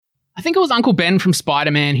I think it was Uncle Ben from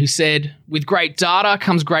Spider-Man who said, with great data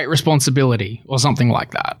comes great responsibility, or something like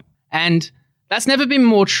that. And that's never been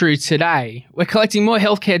more true today. We're collecting more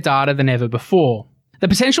healthcare data than ever before. The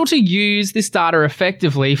potential to use this data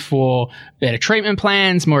effectively for better treatment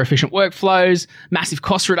plans, more efficient workflows, massive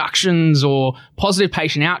cost reductions, or positive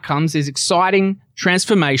patient outcomes is exciting,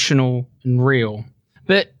 transformational, and real.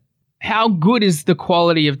 But how good is the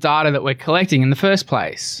quality of data that we're collecting in the first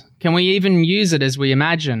place? Can we even use it as we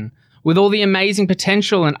imagine? With all the amazing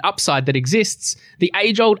potential and upside that exists, the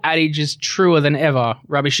age-old adage is truer than ever: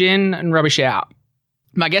 rubbish in and rubbish out.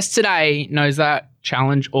 My guest today knows that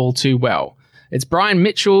challenge all too well. It's Brian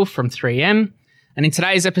Mitchell from 3M, and in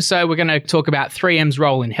today's episode, we're going to talk about 3M's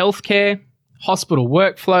role in healthcare, hospital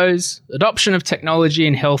workflows, adoption of technology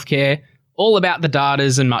in healthcare, all about the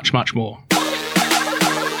datas and much, much more.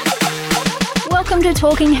 Welcome to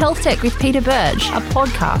Talking Health Tech with Peter Burge, a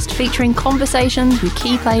podcast featuring conversations with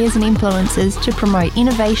key players and influencers to promote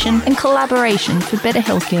innovation and collaboration for better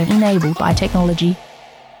healthcare enabled by technology.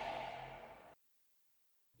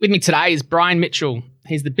 With me today is Brian Mitchell.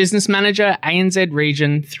 He's the Business Manager, ANZ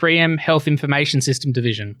Region, 3M Health Information System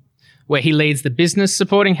Division, where he leads the business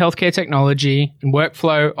supporting healthcare technology and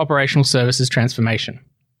workflow operational services transformation.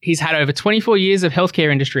 He's had over 24 years of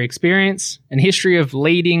healthcare industry experience and history of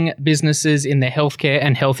leading businesses in the healthcare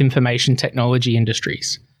and health information technology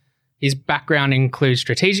industries. His background includes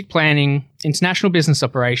strategic planning, international business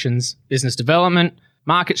operations, business development,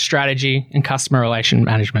 market strategy, and customer relation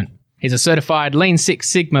management. He's a certified Lean Six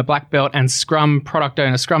Sigma Black Belt and Scrum Product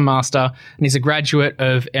Owner Scrum Master, and he's a graduate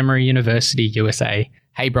of Emory University, USA.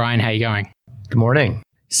 Hey, Brian, how you going? Good morning.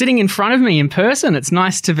 Sitting in front of me in person, it's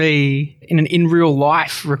nice to be in an in real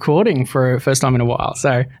life recording for first time in a while.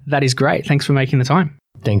 So that is great. Thanks for making the time.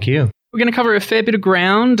 Thank you. We're going to cover a fair bit of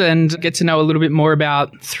ground and get to know a little bit more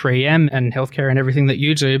about 3M and healthcare and everything that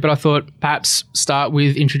you do. But I thought perhaps start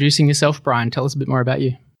with introducing yourself, Brian. Tell us a bit more about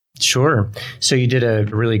you. Sure. So you did a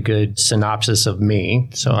really good synopsis of me,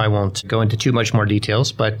 so I won't go into too much more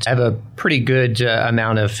details, but I have a pretty good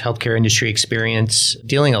amount of healthcare industry experience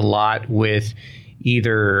dealing a lot with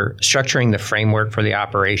either structuring the framework for the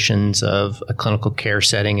operations of a clinical care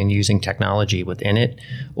setting and using technology within it,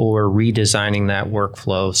 or redesigning that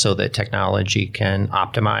workflow so that technology can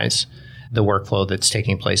optimize the workflow that's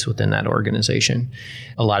taking place within that organization.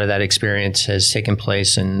 A lot of that experience has taken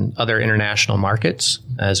place in other international markets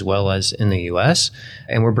as well as in the US.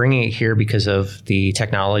 And we're bringing it here because of the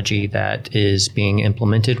technology that is being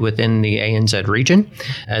implemented within the ANZ region,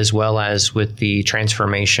 as well as with the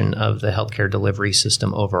transformation of the healthcare delivery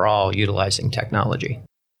system overall utilizing technology.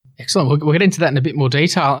 Excellent. We'll get into that in a bit more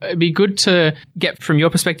detail. It'd be good to get from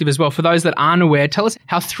your perspective as well. For those that aren't aware, tell us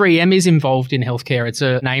how 3M is involved in healthcare. It's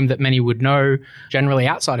a name that many would know generally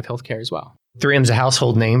outside of healthcare as well. 3M is a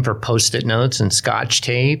household name for Post-it notes and Scotch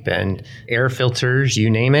tape and air filters,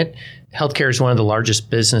 you name it. Healthcare is one of the largest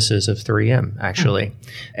businesses of 3M, actually.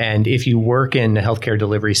 And if you work in a healthcare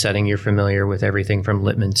delivery setting, you're familiar with everything from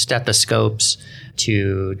Littmann stethoscopes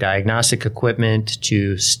to diagnostic equipment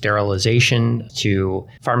to sterilization to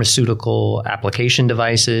pharmaceutical application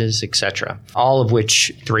devices, etc., all of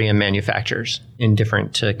which 3M manufactures in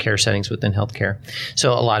different care settings within healthcare.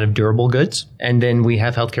 So a lot of durable goods. And then we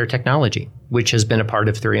have healthcare technology, which has been a part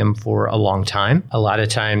of 3M for a long time. A lot of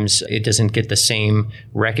times it doesn't get the same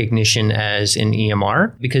recognition as in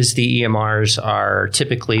EMR because the EMRs are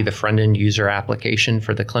typically the front-end user application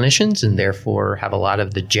for the clinicians and therefore have a lot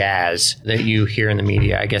of the jazz that you hear in the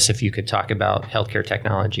media. I guess if you could talk about healthcare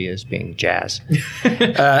technology as being jazz. We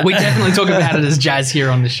definitely talk about it as jazz here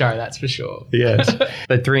on the show, that's for sure. Yes.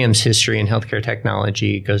 But 3M's history in healthcare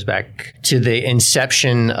technology goes back to the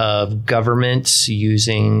inception of governments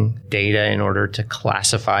using data in order to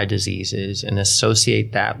classify diseases and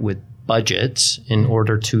associate that with budgets in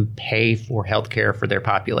order to pay for healthcare for their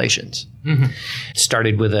populations. Mm-hmm. It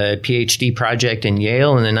started with a PhD project in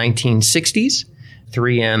Yale in the 1960s.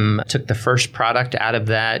 3M took the first product out of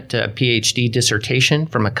that PhD dissertation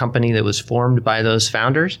from a company that was formed by those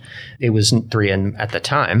founders. It was 3M at the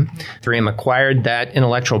time. 3M acquired that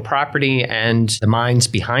intellectual property and the minds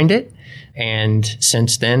behind it. And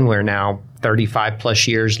since then, we're now 35 plus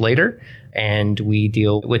years later, and we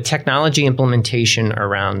deal with technology implementation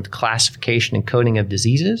around classification and coding of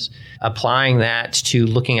diseases, applying that to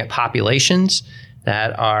looking at populations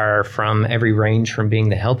that are from every range from being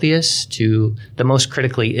the healthiest to the most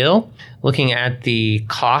critically ill, looking at the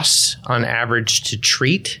costs on average to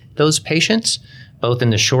treat those patients, both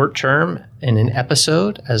in the short term in an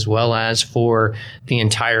episode, as well as for the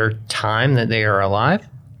entire time that they are alive.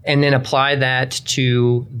 and then apply that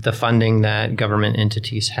to the funding that government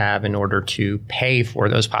entities have in order to pay for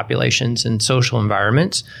those populations and social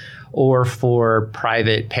environments, or for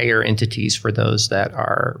private payer entities for those that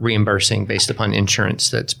are reimbursing based upon insurance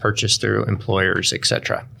that's purchased through employers, et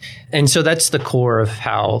cetera. And so that's the core of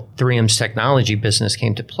how 3M's technology business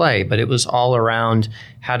came to play. But it was all around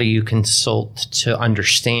how do you consult to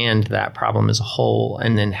understand that problem as a whole,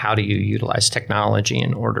 and then how do you utilize technology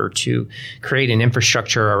in order to create an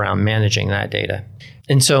infrastructure around managing that data.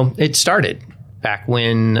 And so it started back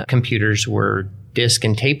when computers were disk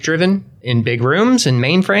and tape driven in big rooms and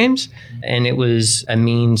mainframes. And it was a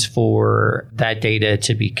means for that data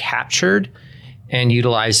to be captured and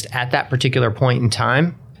utilized at that particular point in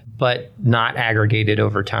time, but not aggregated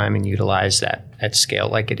over time and utilized at scale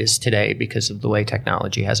like it is today because of the way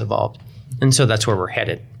technology has evolved. And so that's where we're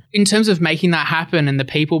headed. In terms of making that happen and the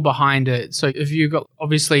people behind it, so if you've got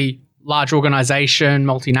obviously large organization,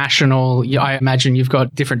 multinational, I imagine you've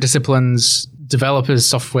got different disciplines, developers,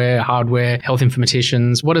 software, hardware, health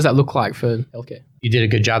informaticians. What does that look like for healthcare? You did a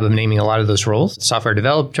good job of naming a lot of those roles. Software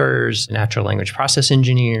developers, natural language process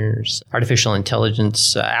engineers, artificial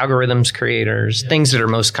intelligence algorithms creators, things that are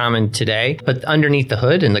most common today. But underneath the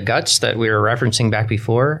hood and the guts that we were referencing back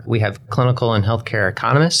before, we have clinical and healthcare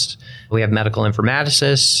economists. We have medical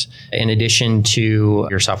informaticists, in addition to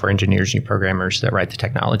your software engineers and your programmers that write the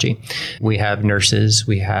technology. We have nurses,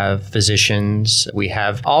 we have physicians, we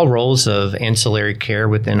have all roles of ancillary care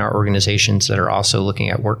within our organizations that are also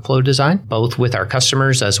looking at workflow design, both with our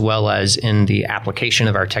customers as well as in the application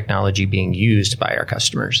of our technology being used by our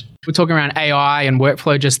customers. We're talking around AI and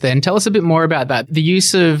workflow just then. Tell us a bit more about that. The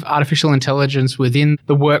use of artificial intelligence within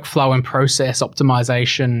the workflow and process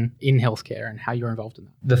optimization in healthcare and how you're involved in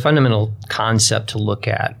that. The fundamental concept to look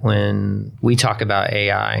at when we talk about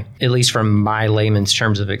AI, at least from my layman's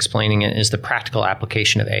terms of explaining it, is the practical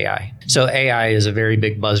application of AI. So AI is a very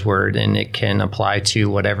big buzzword, and it can apply to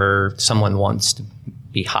whatever someone wants to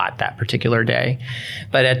be hot that particular day.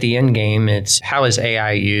 But at the end game, it's how is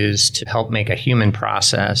AI used to help make a human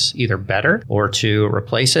process either better or to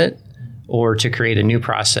replace it or to create a new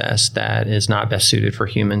process that is not best suited for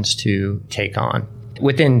humans to take on.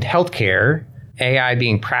 Within healthcare, AI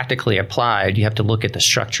being practically applied, you have to look at the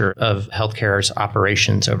structure of healthcare's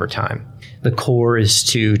operations over time. The core is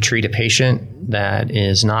to treat a patient that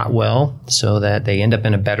is not well so that they end up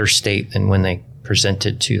in a better state than when they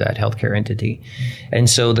presented to that healthcare entity. And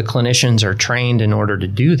so the clinicians are trained in order to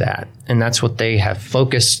do that. And that's what they have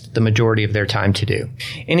focused the majority of their time to do.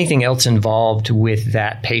 Anything else involved with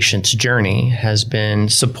that patient's journey has been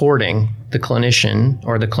supporting the clinician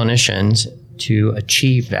or the clinicians to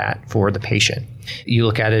achieve that for the patient. You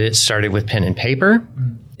look at it, it started with pen and paper.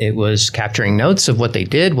 It was capturing notes of what they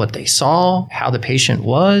did, what they saw, how the patient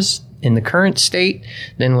was in the current state.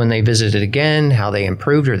 Then when they visited again, how they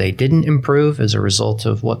improved or they didn't improve as a result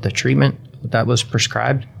of what the treatment that was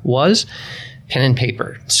prescribed was. Pen and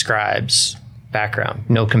paper, scribes, background,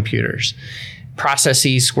 no computers.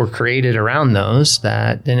 Processes were created around those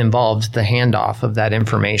that then involved the handoff of that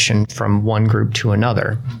information from one group to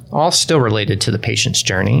another, all still related to the patient's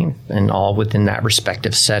journey and all within that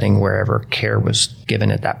respective setting wherever care was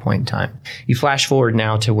given at that point in time. You flash forward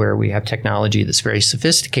now to where we have technology that's very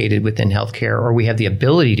sophisticated within healthcare, or we have the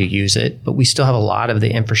ability to use it, but we still have a lot of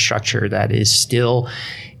the infrastructure that is still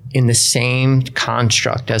in the same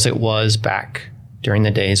construct as it was back during the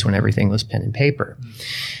days when everything was pen and paper.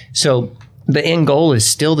 So the end goal is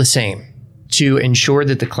still the same, to ensure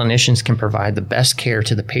that the clinicians can provide the best care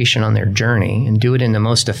to the patient on their journey and do it in the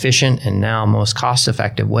most efficient and now most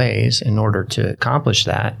cost-effective ways in order to accomplish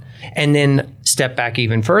that. And then step back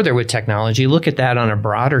even further with technology, look at that on a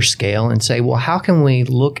broader scale and say, well, how can we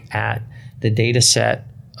look at the data set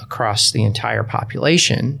across the entire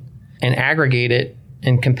population and aggregate it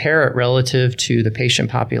and compare it relative to the patient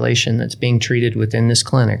population that's being treated within this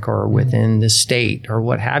clinic or within this state or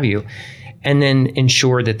what have you, and then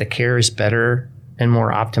ensure that the care is better and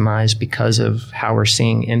more optimized because of how we're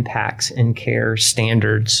seeing impacts in care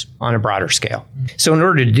standards on a broader scale. So in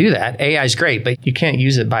order to do that, AI is great, but you can't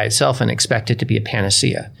use it by itself and expect it to be a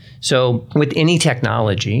panacea. So with any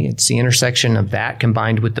technology, it's the intersection of that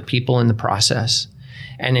combined with the people in the process.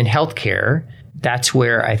 And in healthcare, that's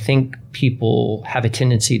where I think people have a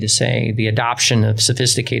tendency to say the adoption of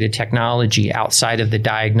sophisticated technology outside of the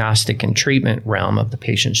diagnostic and treatment realm of the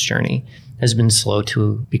patient's journey has been slow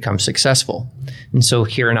to become successful. And so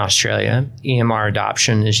here in Australia, EMR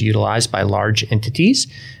adoption is utilized by large entities,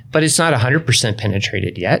 but it's not 100%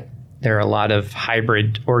 penetrated yet. There are a lot of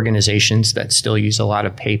hybrid organizations that still use a lot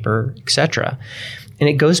of paper, et cetera. And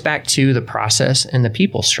it goes back to the process and the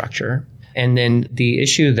people structure. And then the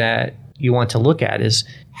issue that you want to look at is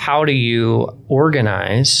how do you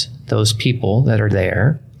organize those people that are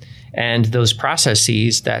there and those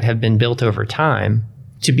processes that have been built over time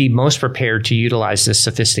to be most prepared to utilize this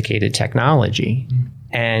sophisticated technology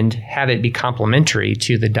and have it be complementary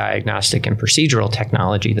to the diagnostic and procedural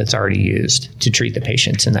technology that's already used to treat the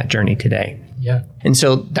patients in that journey today. Yeah. And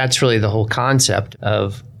so that's really the whole concept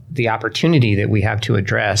of the opportunity that we have to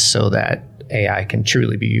address so that AI can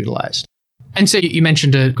truly be utilized. And so you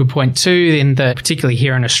mentioned a good point too, in that particularly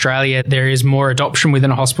here in Australia, there is more adoption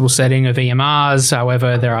within a hospital setting of EMRs.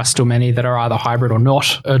 However, there are still many that are either hybrid or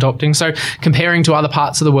not adopting. So comparing to other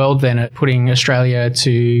parts of the world, then putting Australia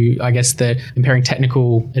to, I guess, comparing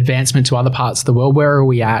technical advancement to other parts of the world, where are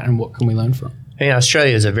we at and what can we learn from?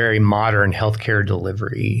 Australia is a very modern healthcare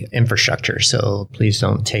delivery infrastructure, so please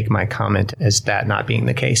don't take my comment as that not being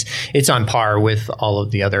the case. It's on par with all of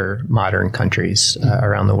the other modern countries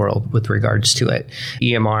around the world with regards to it.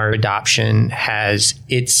 EMR adoption has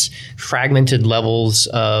its fragmented levels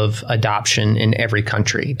of adoption in every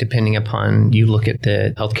country, depending upon you look at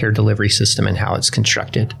the healthcare delivery system and how it's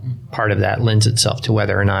constructed. Part of that lends itself to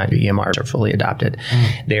whether or not EMRs are fully adopted.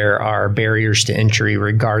 There are barriers to entry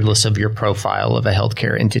regardless of your profile of a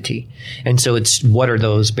healthcare entity. And so it's what are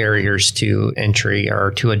those barriers to entry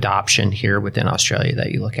or to adoption here within Australia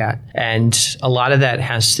that you look at. And a lot of that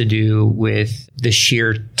has to do with the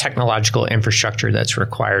sheer technological infrastructure that's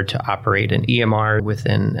required to operate an EMR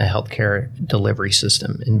within a healthcare delivery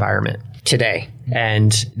system environment today.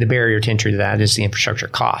 And the barrier to entry to that is the infrastructure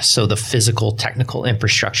cost. So the physical, technical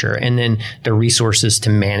infrastructure, and then the resources to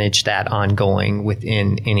manage that ongoing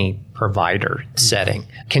within any provider setting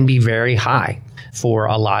can be very high for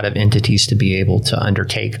a lot of entities to be able to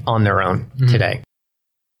undertake on their own today.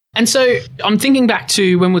 And so I'm thinking back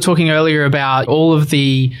to when we were talking earlier about all of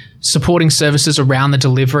the supporting services around the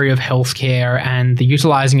delivery of healthcare and the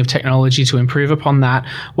utilizing of technology to improve upon that.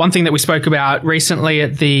 One thing that we spoke about recently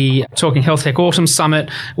at the Talking Health Tech Autumn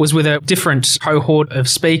Summit was with a different cohort of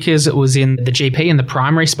speakers. It was in the GP and the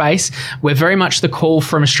primary space, where very much the call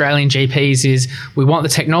from Australian GPs is we want the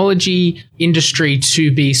technology industry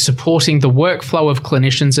to be supporting the workflow of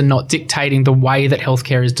clinicians and not dictating the way that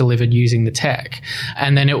healthcare is delivered using the tech.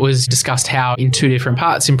 And then it was discussed how in two different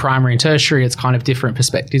parts, in primary and tertiary, it's kind of different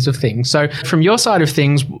perspectives of things. So from your side of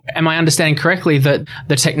things, am I understanding correctly that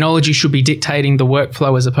the technology should be dictating the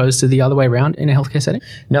workflow as opposed to the other way around in a healthcare setting?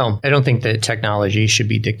 No, I don't think that technology should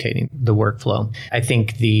be dictating the workflow. I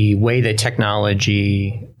think the way that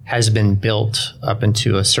technology has been built up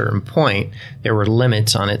into a certain point, there were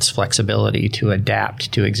limits on its flexibility to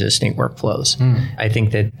adapt to existing workflows. I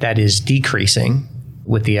think that is decreasing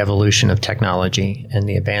with the evolution of technology and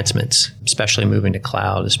the advancements, especially moving to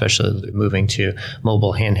cloud, especially moving to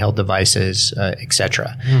mobile handheld devices, et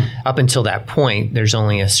cetera. Up until that point, there's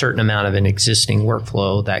only a certain amount of an existing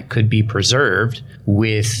workflow that could be preserved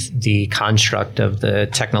with the construct of the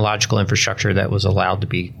technological infrastructure that was allowed to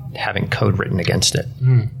be having code written against it.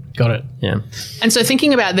 Got it. Yeah. And so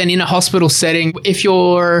thinking about then in a hospital setting, if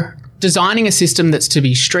you're designing a system that's to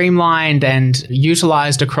be streamlined and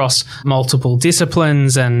utilized across multiple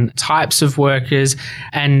disciplines and types of workers.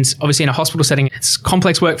 And obviously in a hospital setting, it's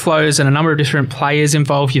complex workflows and a number of different players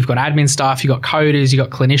involved. You've got admin staff, you've got coders, you've got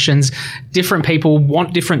clinicians. Different people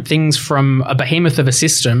want different things from a behemoth of a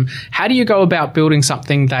system. How do you go about building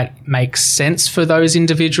something that makes sense for those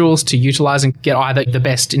individuals to utilize and get either the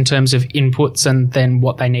best in terms of inputs and then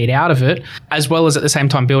what they need out of it, as well as at the same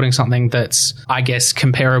time building something that's, I guess,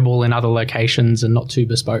 comparable in other locations and not too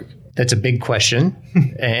bespoke? That's a big question,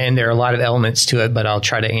 and there are a lot of elements to it, but I'll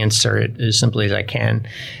try to answer it as simply as I can.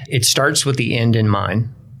 It starts with the end in mind,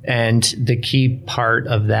 and the key part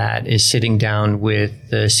of that is sitting down with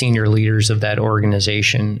the senior leaders of that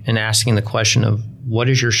organization and asking the question of what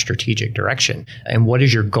is your strategic direction and what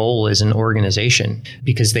is your goal as an organization,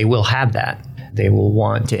 because they will have that. They will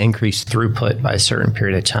want to increase throughput by a certain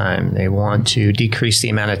period of time. They want to decrease the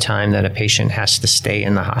amount of time that a patient has to stay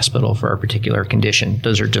in the hospital for a particular condition.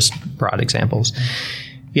 Those are just broad examples.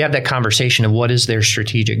 You have that conversation of what is their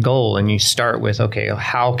strategic goal, and you start with, okay,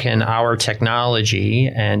 how can our technology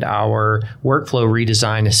and our workflow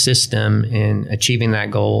redesign a system in achieving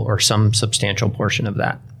that goal or some substantial portion of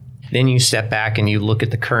that? Then you step back and you look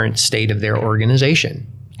at the current state of their organization.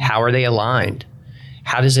 How are they aligned?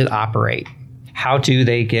 How does it operate? How do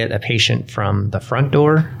they get a patient from the front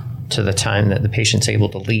door to the time that the patient's able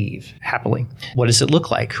to leave happily? What does it look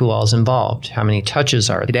like? Who all is involved? How many touches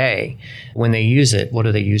are a day? When they use it, what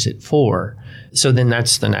do they use it for? So then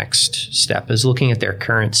that's the next step, is looking at their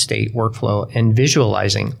current state workflow and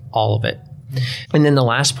visualizing all of it. And then the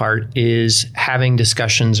last part is having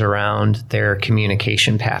discussions around their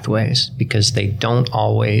communication pathways, because they don't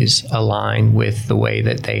always align with the way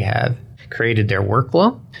that they have created their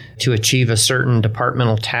workflow to achieve a certain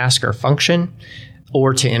departmental task or function,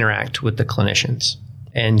 or to interact with the clinicians.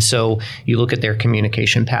 And so you look at their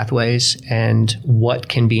communication pathways and what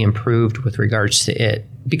can be improved with regards to it.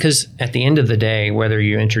 Because at the end of the day, whether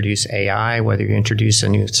you introduce AI, whether you introduce a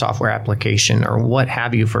new software application or what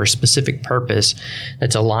have you for a specific purpose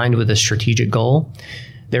that's aligned with a strategic goal,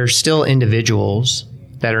 there are still individuals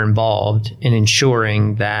that are involved in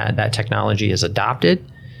ensuring that that technology is adopted,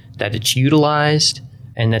 that it's utilized,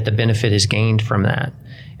 and that the benefit is gained from that.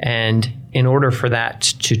 And in order for that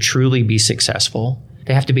to truly be successful,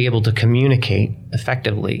 they have to be able to communicate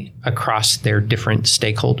effectively across their different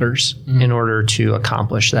stakeholders in order to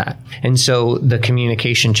accomplish that. And so the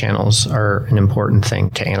communication channels are an important thing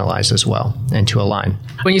to analyze as well and to align.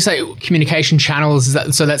 When you say communication channels,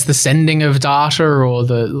 so that's the sending of data or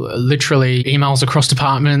the literally emails across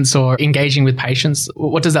departments or engaging with patients?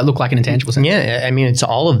 What does that look like in a tangible sense? Yeah, I mean, it's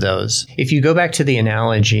all of those. If you go back to the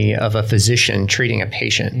analogy of a physician treating a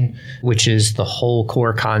patient, which is the whole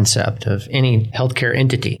core concept of any healthcare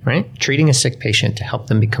entity, right? Treating a sick patient to help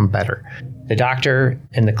them become better. The doctor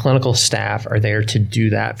and the clinical staff are there to do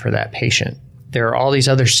that for that patient. There are all these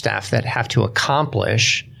other staff that have to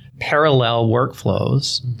accomplish parallel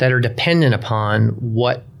workflows that are dependent upon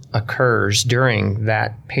what occurs during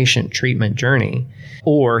that patient treatment journey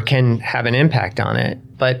or can have an impact on it,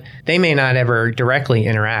 but they may not ever directly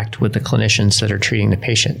interact with the clinicians that are treating the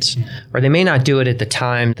patients, or they may not do it at the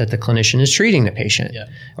time that the clinician is treating the patient.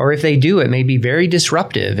 Or if they do, it may be very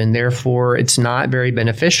disruptive and therefore it's not very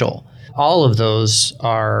beneficial. All of those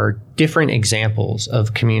are different examples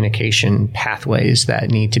of communication pathways that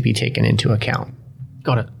need to be taken into account.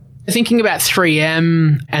 Got it. Thinking about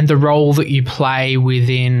 3M and the role that you play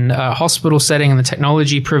within a hospital setting and the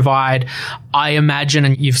technology you provide, I imagine,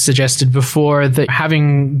 and you've suggested before, that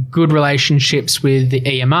having good relationships with the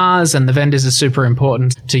EMRs and the vendors is super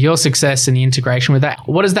important to your success and the integration with that.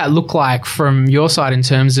 What does that look like from your side in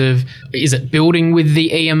terms of, is it building with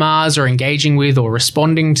the EMRs or engaging with or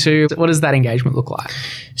responding to? What does that engagement look like?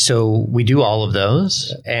 So we do all of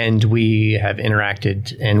those, and we have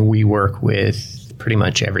interacted and we work with pretty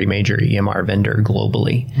much every major EMR vendor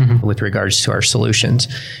globally with regards to our solutions.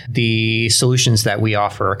 The solutions that we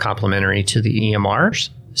offer are complementary to the EMRs.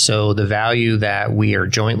 So the value that we are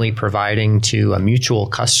jointly providing to a mutual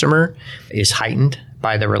customer is heightened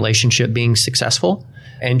by the relationship being successful.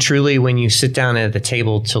 And truly, when you sit down at the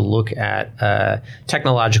table to look at a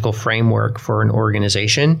technological framework for an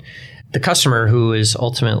organization, the customer who is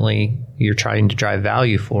ultimately you're trying to drive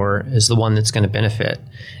value for is the one that's going to benefit.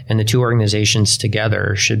 And the two organizations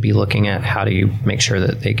together should be looking at how do you make sure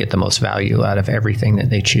that they get the most value out of everything that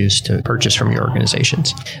they choose to purchase from your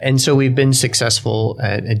organizations. And so we've been successful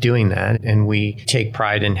at doing that. And we take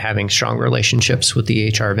pride in having strong relationships with the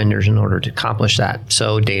HR vendors in order to accomplish that.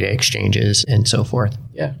 So data exchanges and so forth.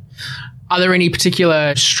 Yeah. Are there any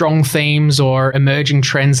particular strong themes or emerging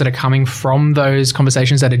trends that are coming from those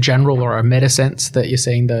conversations at a general or a meta sense that you're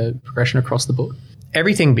seeing the progression across the board?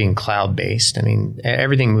 Everything being cloud-based, I mean,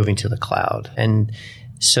 everything moving to the cloud. And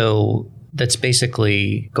so that's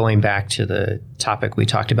basically going back to the topic we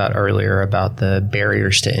talked about earlier about the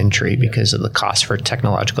barriers to entry because of the cost for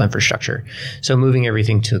technological infrastructure. So moving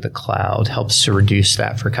everything to the cloud helps to reduce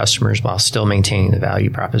that for customers while still maintaining the value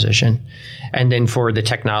proposition. And then for the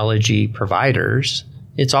technology providers,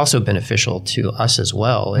 it's also beneficial to us as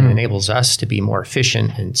well. It enables us to be more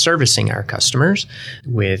efficient in servicing our customers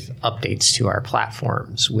with updates to our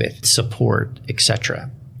platforms, with support,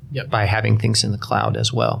 etc. By having things in the cloud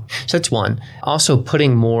as well. So that's one. Also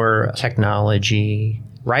putting more technology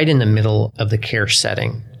right in the middle of the care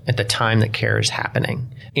setting at the time that care is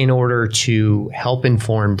happening in order to help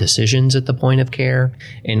inform decisions at the point of care,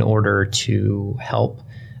 in order to help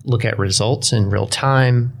look at results in real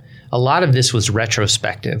time. A lot of this was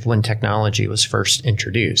retrospective when technology was first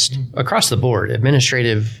introduced across the board,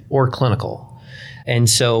 administrative or clinical. And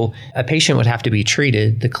so a patient would have to be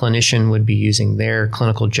treated. The clinician would be using their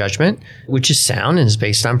clinical judgment, which is sound and is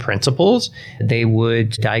based on principles. They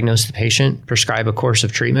would diagnose the patient, prescribe a course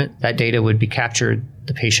of treatment. That data would be captured.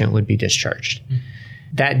 The patient would be discharged.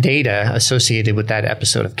 That data associated with that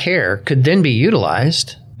episode of care could then be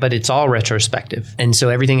utilized, but it's all retrospective. And so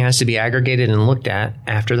everything has to be aggregated and looked at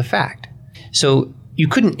after the fact. So you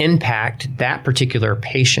couldn't impact that particular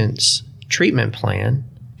patient's treatment plan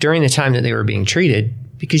during the time that they were being treated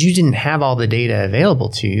because you didn't have all the data available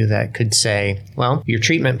to you that could say, well, your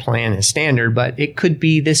treatment plan is standard, but it could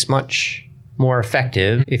be this much more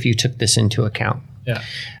effective if you took this into account. Yeah.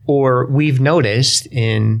 Or we've noticed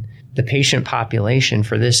in the patient population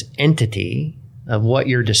for this entity of what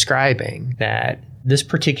you're describing that this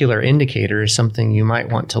particular indicator is something you might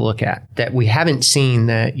want to look at, that we haven't seen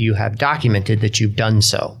that you have documented that you've done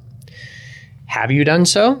so. Have you done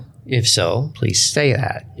so? If so, please say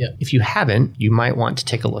that. Yeah. If you haven't, you might want to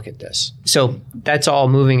take a look at this. So that's all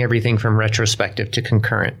moving everything from retrospective to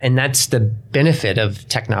concurrent. And that's the benefit of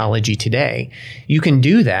technology today. You can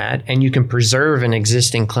do that and you can preserve an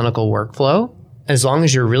existing clinical workflow as long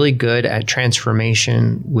as you're really good at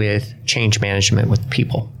transformation with change management with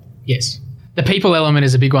people. Yes. The people element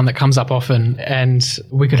is a big one that comes up often, and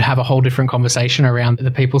we could have a whole different conversation around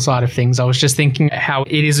the people side of things. I was just thinking how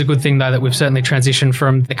it is a good thing, though, that we've certainly transitioned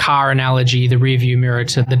from the car analogy, the rear view mirror,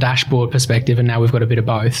 to the dashboard perspective, and now we've got a bit of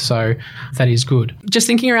both. So that is good. Just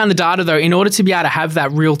thinking around the data, though, in order to be able to have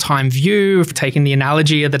that real-time view, taking the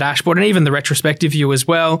analogy of the dashboard and even the retrospective view as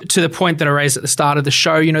well, to the point that I raised at the start of the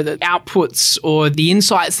show, the outputs or the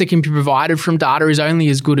insights that can be provided from data is only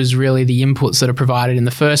as good as really the inputs that are provided in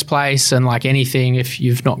the first place. And like anything, if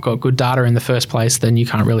you've not got good data in the first place, then you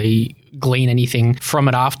can't really glean anything from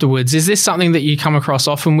it afterwards. Is this something that you come across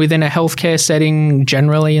often within a healthcare setting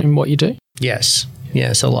generally in what you do? Yes,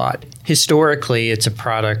 a lot. Historically, it's a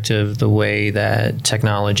product of the way that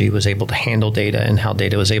technology was able to handle data and how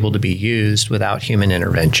data was able to be used without human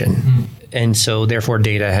intervention. Mm-hmm. And so therefore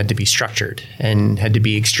data had to be structured and had to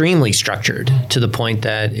be extremely structured to the point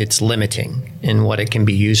that it's limiting in what it can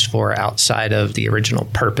be used for outside of the original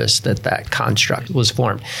purpose that construct was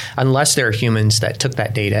formed, unless there are humans that took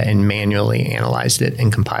that data and manually analyzed it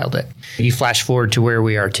and compiled it. You flash forward to where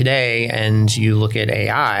we are today and you look at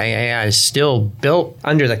AI. AI is still built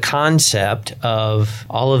under the concept of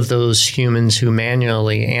all of those humans who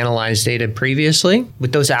manually analyzed data previously,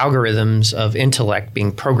 with those algorithms of intellect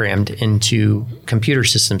being programmed into computer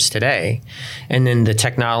systems today. And then the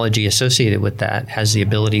technology associated with that has the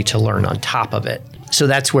ability to learn on top of it. So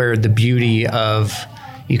that's where the beauty of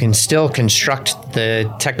you can still construct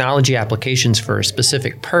the technology applications for a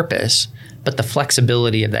specific purpose, but the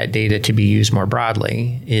flexibility of that data to be used more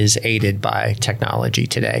broadly is aided by technology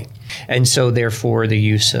today. And so therefore the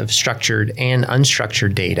use of structured and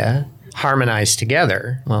unstructured data harmonized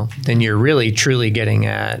together, well, then you're really truly getting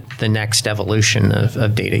at the next evolution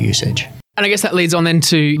of data usage. And I guess that leads on then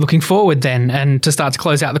to looking forward then, and to start to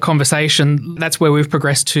close out the conversation. That's where we've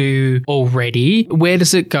progressed to already. Where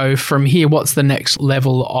does it go from here? What's the next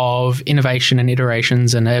level of innovation and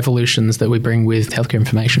iterations and evolutions that we bring with healthcare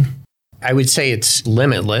information? I would say it's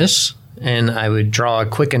limitless, and I would draw a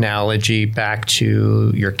quick analogy back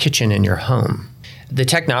to your kitchen in your home. The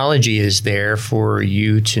technology is there for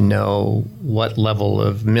you to know what level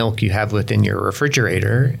of milk you have within your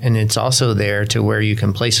refrigerator, and it's also there to where you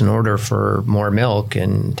can place an order for more milk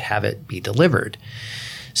and have it be delivered.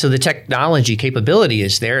 So the technology capability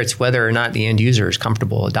is there. It's whether or not the end user is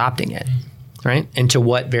comfortable adopting it, right? And to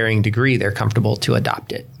what varying degree they're comfortable to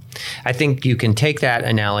adopt it. I think you can take that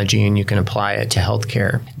analogy and you can apply it to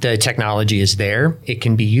healthcare. The technology is there. It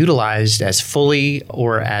can be utilized as fully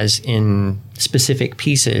or as in specific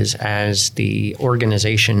pieces as the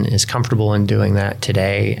organization is comfortable in doing that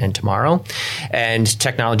today and tomorrow. And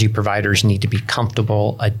technology providers need to be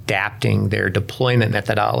comfortable adapting their deployment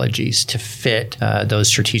methodologies to fit those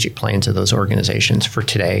strategic plans of those organizations for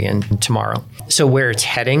today and tomorrow. So where it's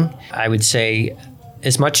heading, I would say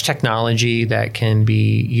as much technology that can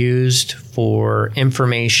be used for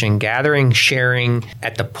information gathering, sharing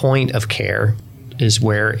at the point of care is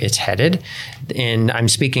where it's headed. And I'm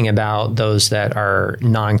speaking about those that are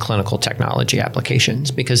non-clinical technology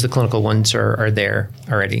applications, because the clinical ones are there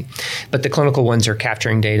already. But the clinical ones are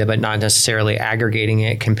capturing data, but not necessarily aggregating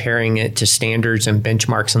it, comparing it to standards and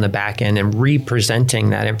benchmarks on the back end, and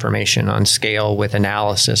representing that information on scale with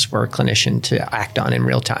analysis for a clinician to act on in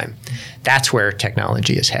real time. That's where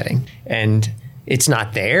technology is heading. And it's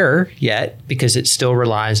not there yet because it still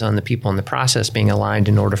relies on the people in the process being aligned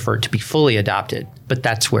in order for it to be fully adopted. But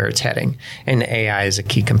that's where it's heading. And AI is a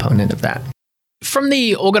key component of that. From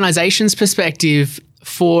the organization's perspective,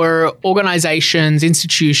 for organizations,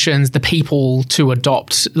 institutions, the people to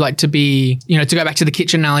adopt, like to be, to go back to the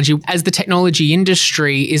kitchen analogy, as the technology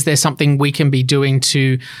industry, is there something we can be doing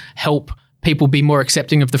to help people be more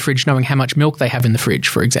accepting of the fridge, knowing how much milk they have in the fridge,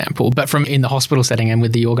 for example, but from in the hospital setting and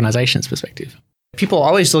with the organization's perspective? People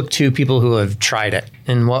always look to people who have tried it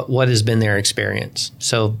and what has been their experience.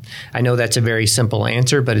 So I know that's a very simple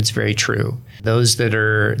answer, but it's very true. Those that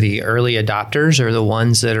are the early adopters are the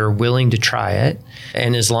ones that are willing to try it.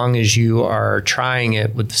 And as long as you are trying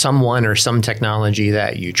it with someone or some technology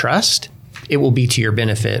that you trust, it will be to your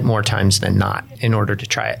benefit more times than not in order to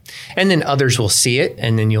try it. And then others will see it,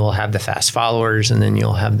 and then you'll have the fast followers, and then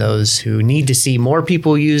you'll have those who need to see more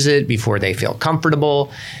people use it before they feel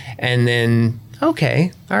comfortable. And then,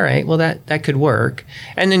 okay, all right, well, that could work.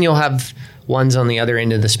 And then you'll have ones on the other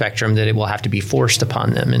end of the spectrum that it will have to be forced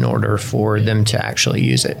upon them in order for them to actually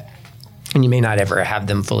use it. And you may not ever have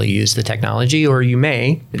them fully use the technology, or you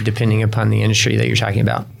may, depending upon the industry that you're talking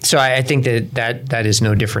about. So I think that is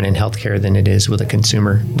no different in healthcare than it is with a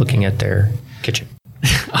consumer looking at their kitchen.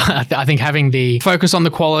 I think having the focus on the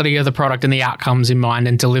quality of the product and the outcomes in mind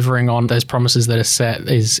and delivering on those promises that are set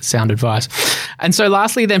is sound advice. And so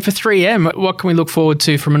lastly then, for 3M, what can we look forward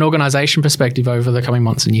to from an organization perspective over the coming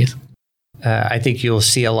months and years? I think you'll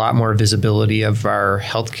see a lot more visibility of our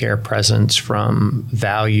healthcare presence from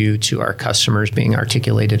value to our customers being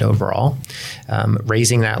articulated overall,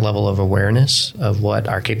 raising that level of awareness of what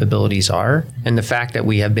our capabilities are and the fact that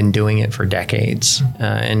we have been doing it for decades.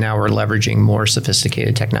 And now we're leveraging more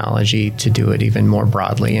sophisticated technology to do it even more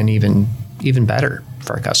broadly and even better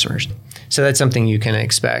for our customers. So that's something you can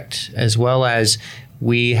expect, as well as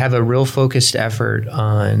we have a real focused effort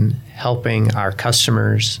on helping our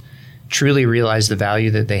customers truly realize the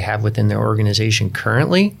value that they have within their organization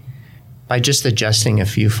currently by just adjusting a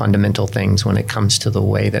few fundamental things when it comes to the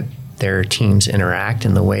way that their teams interact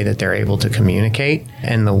and the way that they're able to communicate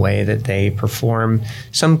and the way that they perform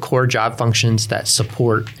some core job functions that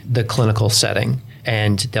support the clinical setting.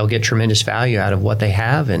 And they'll get tremendous value out of what they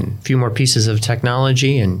have and a few more pieces of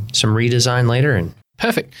technology and some redesign later. And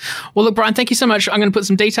perfect. Well, look, Brian, thank you so much. I'm going to put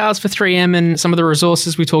some details for 3M and some of the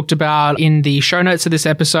resources we talked about in the show notes of this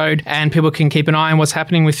episode, and people can keep an eye on what's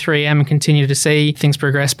happening with 3M and continue to see things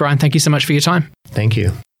progress. Brian, thank you so much for your time. Thank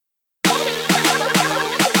you.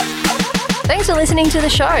 Thanks for listening to the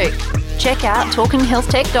show. Check out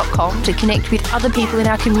talkinghealthtech.com to connect with other people in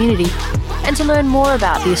our community and to learn more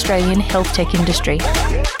about the Australian health tech industry.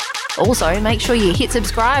 Also, make sure you hit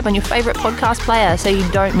subscribe on your favourite podcast player so you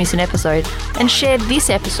don't miss an episode, and share this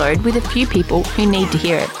episode with a few people who need to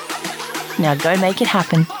hear it. Now go make it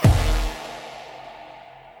happen.